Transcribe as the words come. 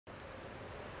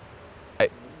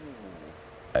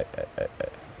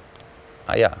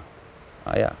Ah, yeah.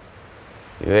 Ah, yeah.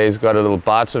 See, there he's got a little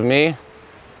bite of me,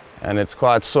 and it's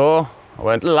quite sore. I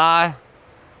won't lie.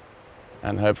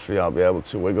 And hopefully I'll be able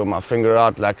to wiggle my finger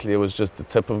out. Luckily, it was just the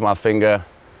tip of my finger.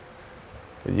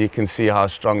 But you can see how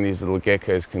strong these little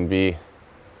geckos can be.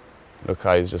 Look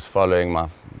how he's just following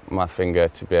my finger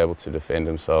to be able to defend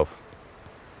himself.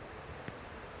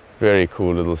 Very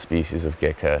cool little species of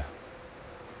gecko.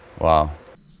 Wow.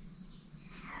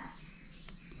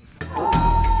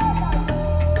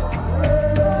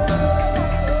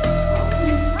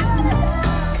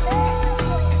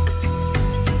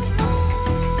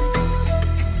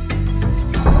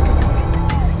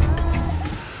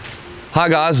 Hi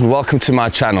guys, and welcome to my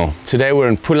channel. Today we're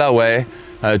in Pulau,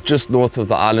 just north of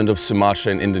the island of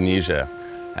Sumatra in Indonesia.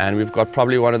 And we've got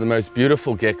probably one of the most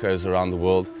beautiful geckos around the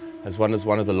world, as one is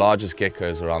one of the largest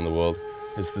geckos around the world,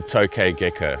 is the Tokay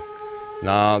Gecko.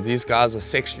 Now these guys are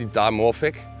sexually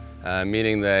dimorphic,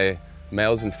 meaning they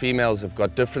males and females have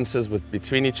got differences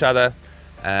between each other,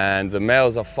 and the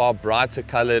males are far brighter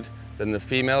colored than the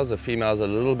females. The females are a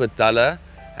little bit duller,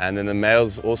 and then the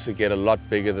males also get a lot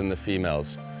bigger than the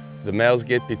females. The males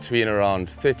get between around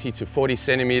 30 to 40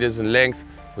 centimeters in length,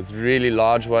 with really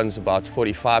large ones about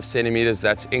 45 centimeters,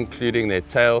 that's including their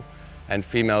tail, and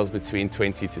females between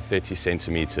 20 to 30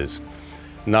 centimeters.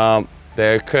 Now,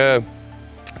 they occur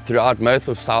throughout most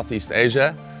of Southeast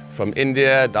Asia, from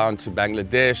India down to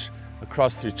Bangladesh,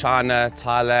 across through China,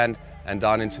 Thailand, and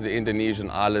down into the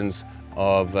Indonesian islands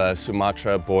of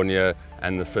Sumatra, Borneo,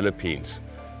 and the Philippines.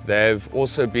 They've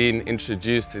also been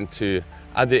introduced into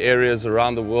other areas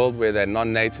around the world where they're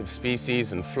non-native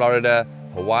species, in Florida,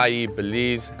 Hawaii,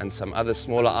 Belize, and some other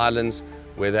smaller islands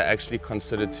where they're actually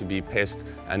considered to be pest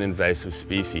and invasive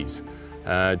species.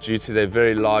 Due to their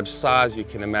very large size, you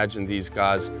can imagine these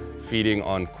guys feeding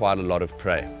on quite a lot of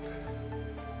prey.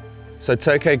 So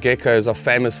Tokay geckos are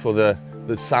famous for the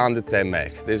sound that they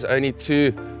make. There's only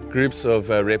two groups of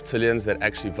reptilians that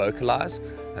actually vocalize,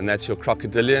 and that's your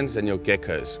crocodilians and your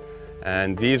geckos.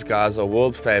 And these guys are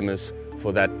world famous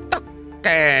for that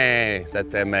that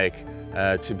they make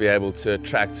to be able to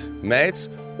attract mates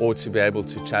or to be able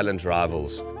to challenge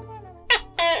rivals.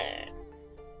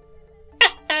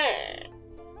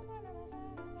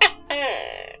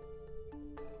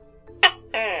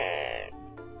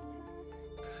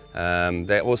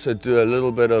 They also do a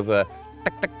little bit of a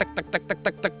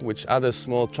which other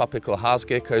small tropical house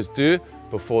geckos do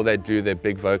before they do their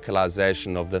big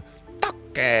vocalization of the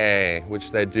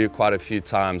which they do quite a few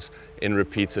times in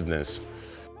repeatedness.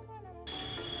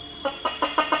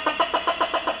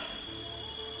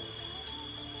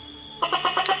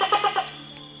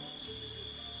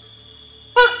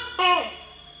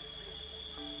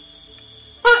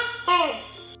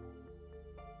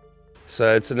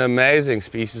 So it's an amazing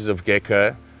species of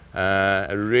gecko,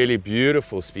 a really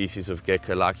beautiful species of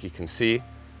gecko, like you can see.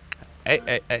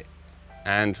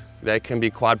 And they can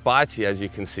be quite bitey, as you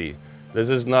can see. This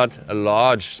is not a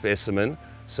large specimen,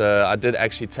 so I did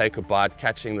actually take a bite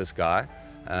catching this guy.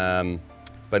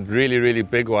 But really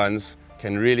big ones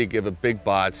can really give a big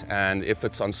bite, and if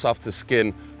it's on softer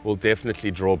skin, will definitely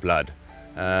draw blood.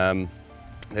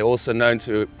 They're also known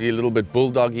to be a little bit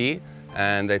bulldoggy,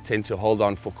 and they tend to hold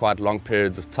on for quite long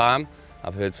periods of time.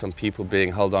 I've heard some people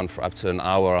being held on for up to an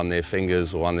hour on their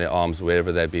fingers or on their arms,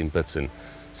 wherever they've been bitten.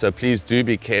 So please do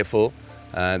be careful.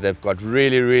 They've got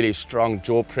really strong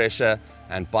jaw pressure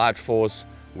and bite force,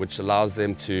 which allows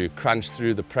them to crunch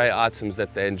through the prey items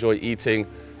that they enjoy eating,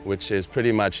 which is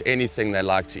pretty much anything they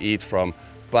like to eat, from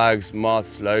bugs,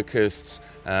 moths, locusts,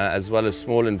 as well as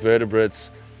small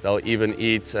invertebrates. They'll even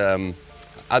eat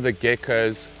other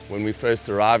geckos. When we first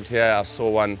arrived here, I saw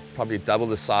one probably double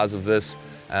the size of this.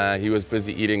 He was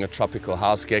busy eating a tropical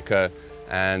house gecko,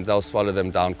 and they'll swallow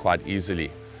them down quite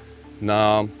easily.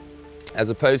 Now, as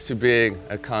opposed to being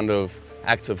a kind of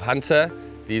active hunter,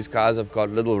 these guys have got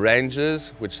little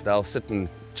ranges which they'll sit and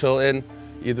chill in,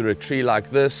 either a tree like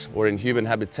this or in human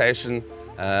habitation.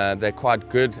 They're quite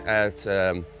good at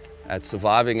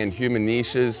surviving in human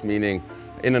niches, meaning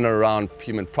in and around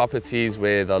human properties,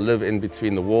 where they'll live in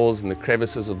between the walls and the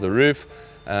crevices of the roof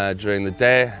during the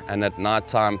day, and at night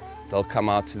time they'll come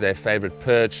out to their favorite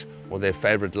perch or their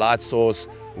favorite light source,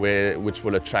 which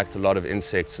will attract a lot of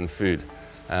insects and food.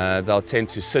 They'll tend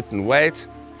to sit and wait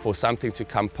for something to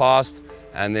come past,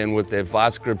 and then with their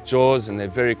vice grip jaws and their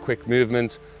very quick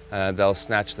movement, they'll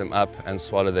snatch them up and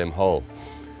swallow them whole.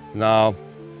 Now,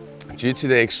 due to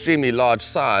their extremely large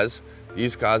size,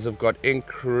 these guys have got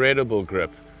incredible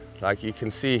grip. Like you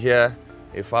can see here,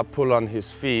 if I pull on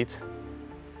his feet,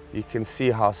 you can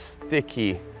see how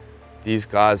sticky these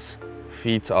guys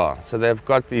feet are. So they've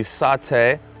got these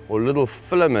setae or little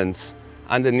filaments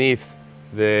underneath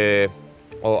their,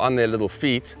 or on their little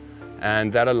feet,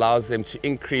 and that allows them to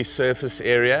increase surface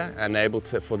area and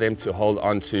for them to hold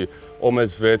on to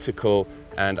almost vertical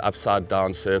and upside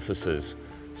down surfaces.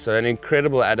 So an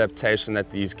incredible adaptation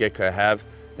that these gecko have.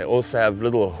 They also have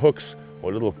little hooks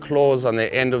or little claws on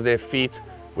the end of their feet,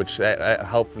 which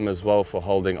help them as well for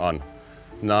holding on.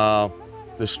 Now,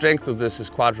 the strength of this is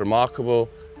quite remarkable.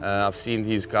 I've seen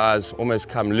these guys almost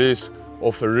come loose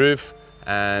off a roof,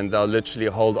 and they'll literally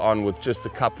hold on with just a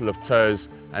couple of toes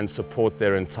and support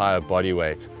their entire body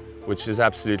weight, which is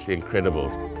absolutely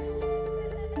incredible.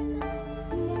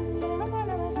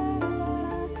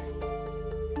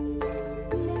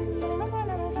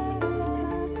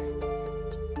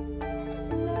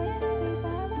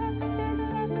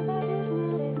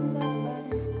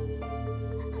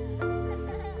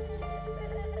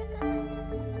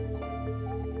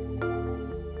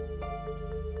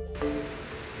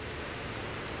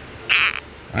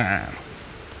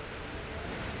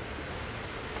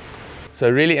 So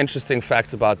a really interesting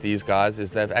fact about these guys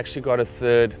is they've actually got a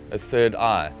third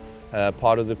eye,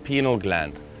 part of the pineal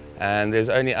gland. And there's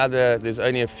only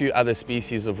a few other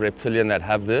species of reptilian that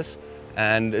have this,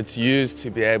 and it's used to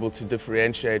be able to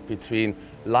differentiate between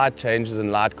light changes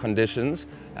and light conditions,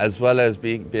 as well as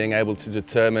being able to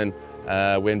determine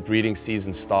when breeding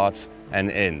season starts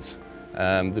and ends.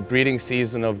 The breeding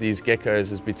season of these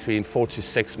geckos is between 4 to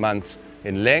 6 months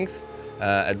in length,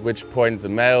 at which point the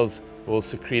males will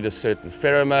secrete a certain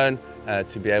pheromone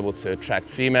to be able to attract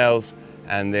females,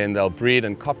 and then they'll breed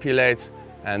and copulate,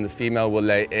 and the female will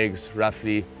lay eggs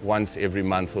roughly once every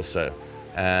month or so.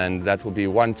 And that will be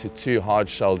 1 to 2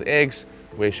 hard-shelled eggs,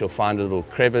 where she'll find a little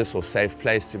crevice or safe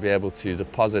place to be able to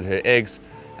deposit her eggs,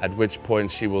 at which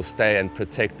point she will stay and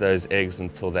protect those eggs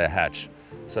until they hatch.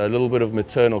 So a little bit of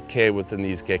maternal care within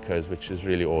these geckos, which is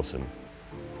really awesome.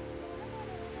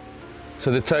 So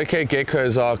the Tokay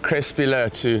geckos are crepuscular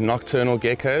to nocturnal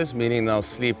geckos, meaning they'll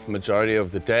sleep majority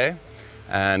of the day.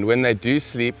 And when they do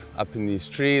sleep up in these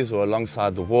trees or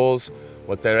alongside the walls,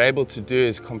 what they're able to do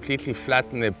is completely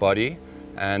flatten their body,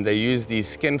 and they use these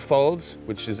skin folds,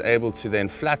 which is able to then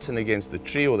flatten against the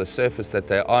tree or the surface that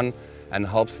they're on, and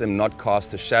helps them not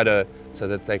cast a shadow so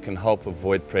that they can help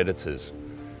avoid predators.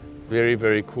 Very,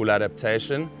 very cool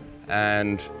adaptation.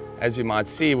 And as you might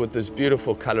see with this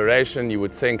beautiful coloration, you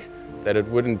would think that it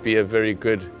wouldn't be a very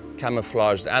good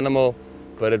camouflaged animal,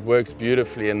 but it works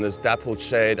beautifully in this dappled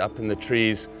shade up in the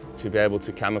trees to be able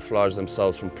to camouflage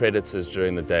themselves from predators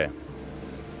during the day.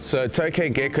 So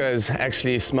Tokay geckos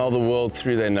actually smell the world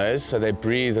through their nose, so they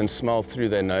breathe and smell through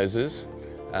their noses.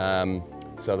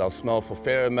 So they'll smell for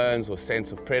pheromones or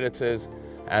scents of predators,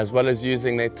 as well as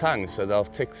using their tongues. So they'll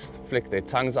flick their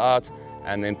tongues out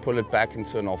and then pull it back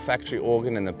into an olfactory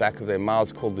organ in the back of their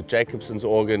mouths called the Jacobson's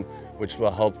organ, which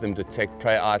will help them detect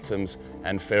prey items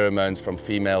and pheromones from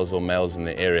females or males in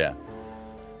the area.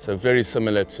 So very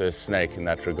similar to a snake in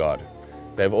that regard.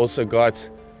 They've also got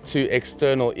 2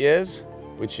 external ears,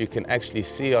 which you can actually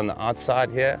see on the outside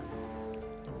here.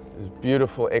 These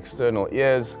beautiful external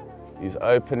ears, these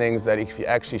openings that if you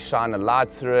actually shine a light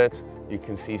through it, you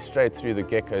can see straight through the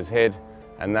gecko's head,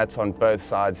 and that's on both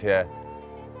sides here,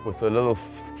 with a little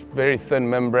very thin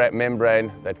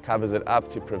membrane that covers it up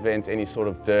to prevent any sort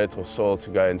of dirt or soil to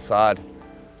go inside,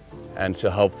 and to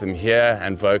help them hear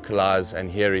and vocalize and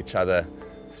hear each other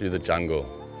through the jungle.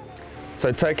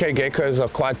 So Tokay geckos are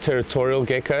quite territorial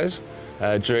geckos.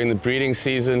 During the breeding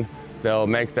season, they'll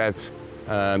make that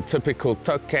typical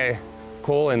Tokay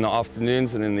call in the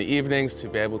afternoons and in the evenings to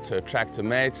be able to attract a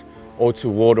mate or to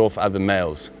ward off other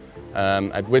males.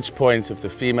 At which point, if the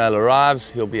female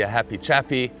arrives, he'll be a happy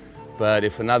chappy. But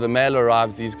if another male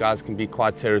arrives, these guys can be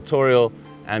quite territorial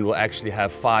and will actually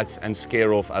have fights and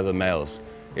scare off other males.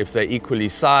 If they're equally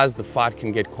sized, the fight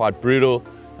can get quite brutal,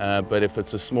 but if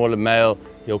it's a smaller male,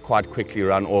 he'll quite quickly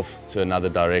run off to another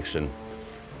direction.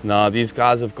 Now, these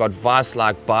guys have got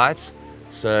vice-like bites,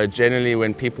 so generally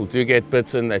when people do get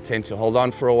bitten, they tend to hold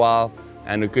on for a while,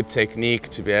 and a good technique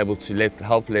to be able to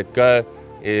help let go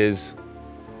is,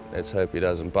 let's hope he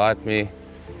doesn't bite me,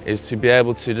 is to be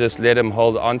able to just let him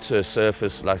hold onto a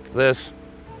surface like this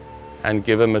and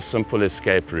give him a simple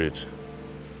escape route.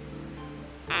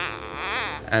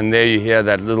 And there you hear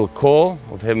that little call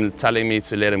of him telling me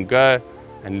to let him go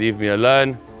and leave me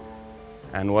alone.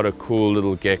 And what a cool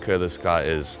little gecko this guy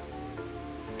is.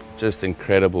 Just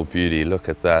incredible beauty, look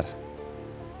at that.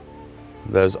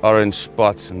 Those orange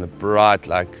spots and the bright,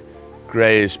 like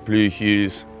grayish blue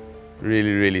hues.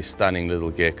 Really, really stunning little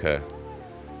gecko.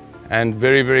 And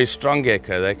very, very strong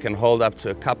gecko. They can hold up to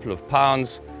a couple of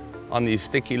pounds. on these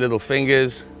sticky little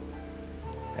fingers,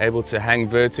 able to hang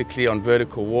vertically on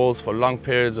vertical walls for long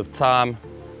periods of time,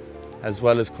 as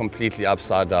well as completely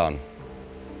upside down.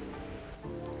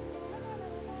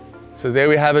 So there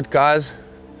we have it, guys.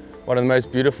 One of the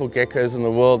most beautiful geckos in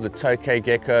the world, the Tokay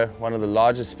gecko, one of the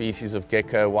largest species of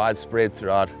gecko, widespread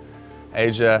throughout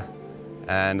Asia.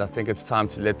 And I think it's time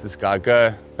to let this guy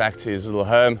go back to his little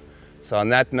home. So on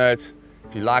that note,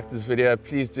 if you liked this video,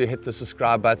 please do hit the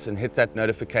subscribe button, hit that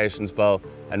notifications bell,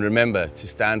 and remember to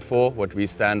stand for what we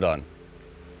stand on.